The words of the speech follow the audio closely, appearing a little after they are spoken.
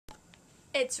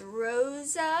It's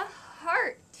Rosa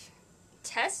Hart.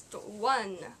 Test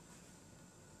 1.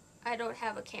 I don't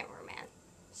have a cameraman,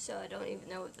 so I don't even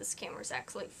know if this camera's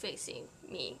actually facing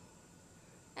me.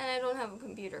 And I don't have a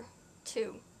computer.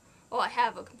 2. Well, I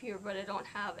have a computer, but I don't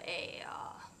have a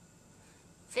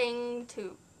thing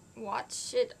to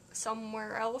watch it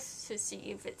somewhere else to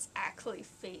see if it's actually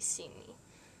facing me.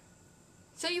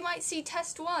 So you might see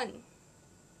test 1,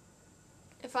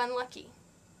 if I'm lucky.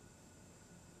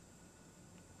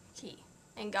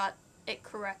 And got it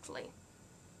correctly.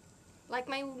 Like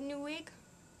my new wig,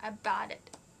 I bought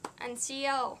it. And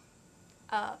CL,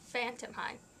 Phantom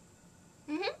High.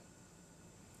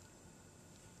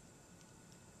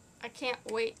 I can't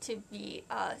wait to be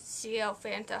CL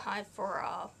Phantom High for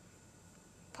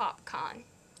PopCon.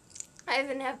 I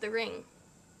even have the ring.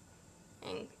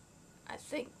 And I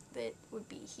think that would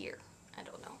be here. I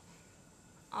don't know.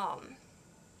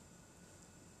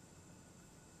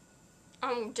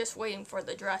 I'm just waiting for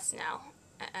the dress now,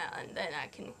 and then I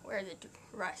can wear the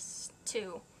dress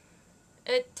too.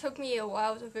 It took me a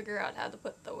while to figure out how to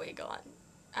put the wig on.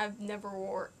 I've never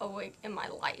wore a wig in my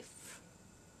life.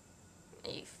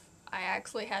 I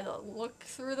actually had to look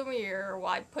through the mirror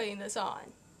while putting this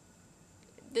on.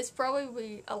 This probably would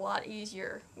be a lot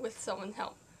easier with someone's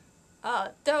help.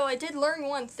 Though I did learn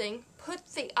one thing: put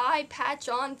the eye patch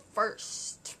on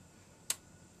first.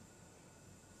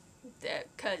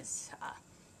 Because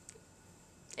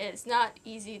it's not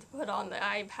easy to put on the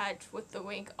eye patch with the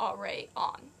wig already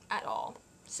on at all.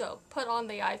 So put on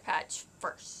the eye patch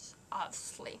first,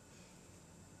 obviously.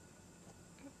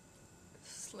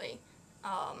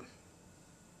 I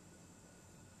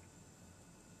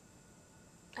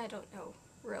don't know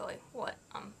really what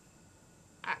I'm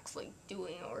actually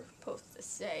doing or supposed to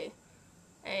say.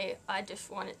 I just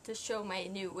wanted to show my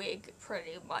new wig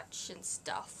pretty much and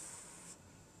stuff.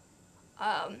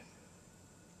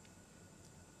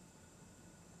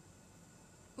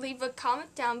 Leave a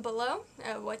comment down below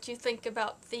what you think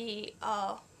about the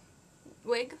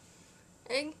wig.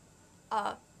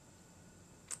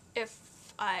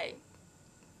 If I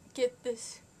get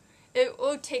this, it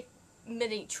will take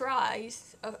many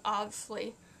tries,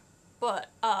 obviously, but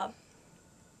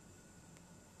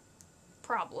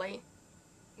probably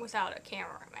without a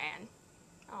cameraman.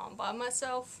 By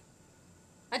myself.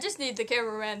 I just need the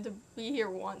cameraman to be here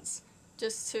once,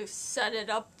 just to set it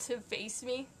up to face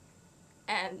me,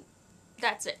 and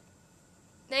that's it.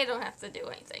 They don't have to do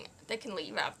anything. They can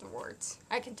leave afterwards.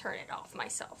 I can turn it off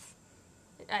myself.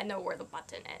 I know where the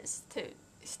button is to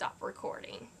stop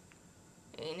recording.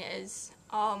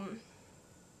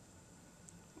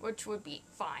 Which would be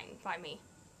fine by me.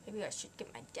 Maybe I should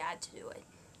get my dad to do it.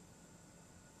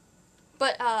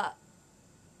 But, I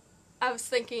was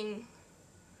thinking,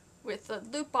 with the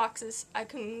loot boxes, I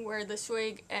can wear this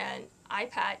wig and eye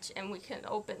patch, and we can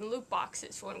open loot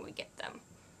boxes when we get them.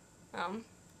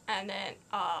 And then,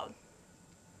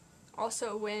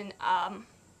 also when,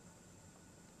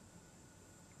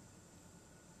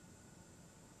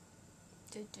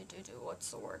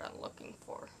 what's the word I'm looking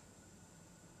for?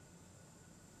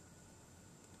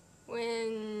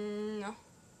 When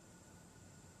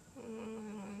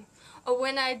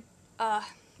I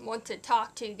want to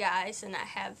talk to you guys and I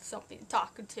have something to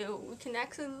talk to, we can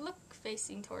actually look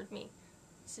facing toward me.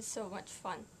 This is so much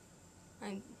fun.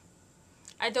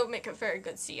 I don't make a very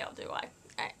good CL, do I?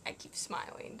 I keep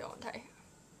smiling, don't I?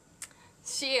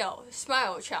 CL,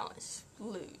 smile challenge,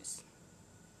 lose.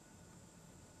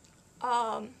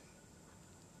 I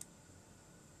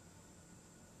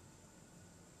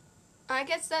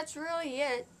guess that's really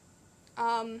it.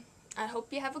 I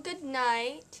hope you have a good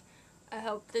night. I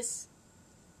hope this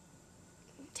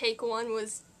take 1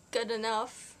 was good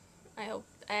enough. I hope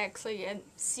I actually am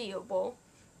seeable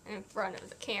in front of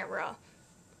the camera.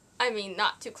 I mean,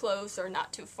 not too close or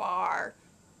not too far.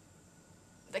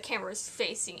 The camera's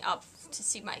facing up to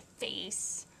see my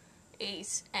face.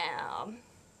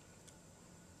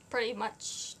 Pretty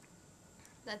much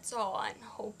that's all I'm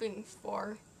hoping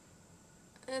for.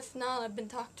 If not, I've been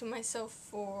talking to myself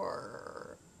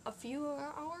for a few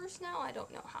hours now. I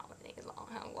don't know how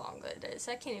long it is.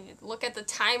 I can't even look at the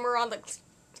timer on the.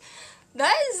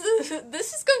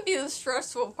 This is going to be the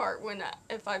stressful part when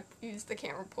if I use the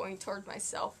camera pointing toward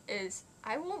myself, is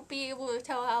I won't be able to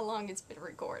tell how long it's been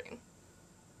recording.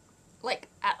 Like,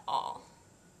 at all.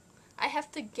 I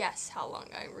have to guess how long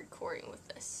I'm recording with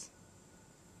this.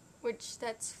 Which,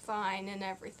 that's fine and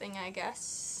everything, I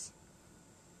guess.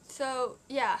 So,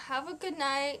 yeah, have a good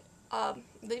night.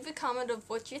 Leave a comment of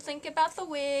what you think about the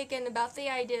wig and about the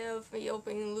idea of me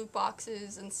opening loot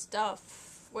boxes and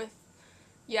stuff with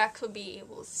you actually be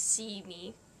able to see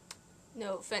me.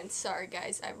 No offense, sorry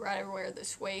guys, I'd rather wear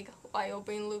this wig while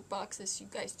opening loot boxes. You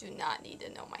guys do not need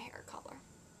to know my hair color.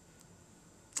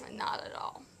 Not at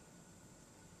all.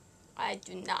 I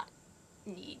do not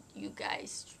need you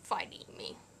guys fighting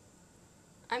me.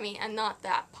 I mean, I'm not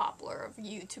that popular of a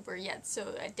YouTuber yet,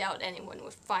 so I doubt anyone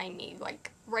would find me.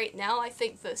 Like, right now, I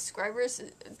think the subscribers,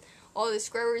 all the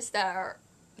subscribers that are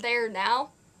there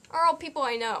now, are all people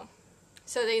I know.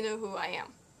 So they know who I am.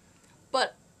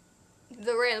 But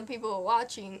the random people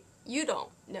watching, you don't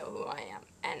know who I am.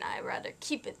 And I'd rather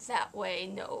keep it that way.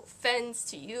 No offense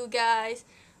to you guys.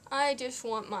 I just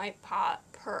want my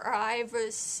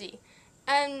privacy.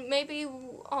 And maybe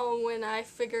when I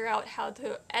figure out how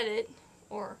to edit,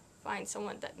 or find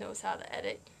someone that knows how to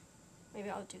edit, maybe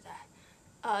I'll do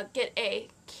that. Get a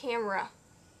camera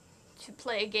to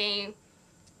play a game,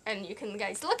 and you can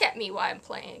guys look at me while I'm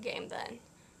playing a game then.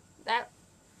 That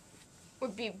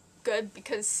would be good,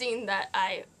 because seeing that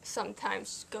I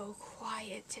sometimes go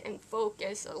quiet and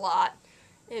focus a lot,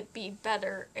 it'd be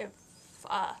better if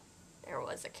there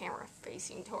was a camera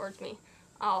facing towards me.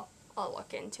 I'll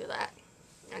look into that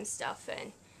and stuff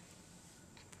and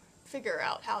figure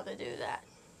out how to do that.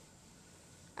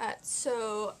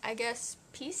 So I guess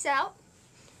peace out.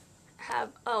 Have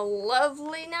a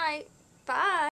lovely night. Bye.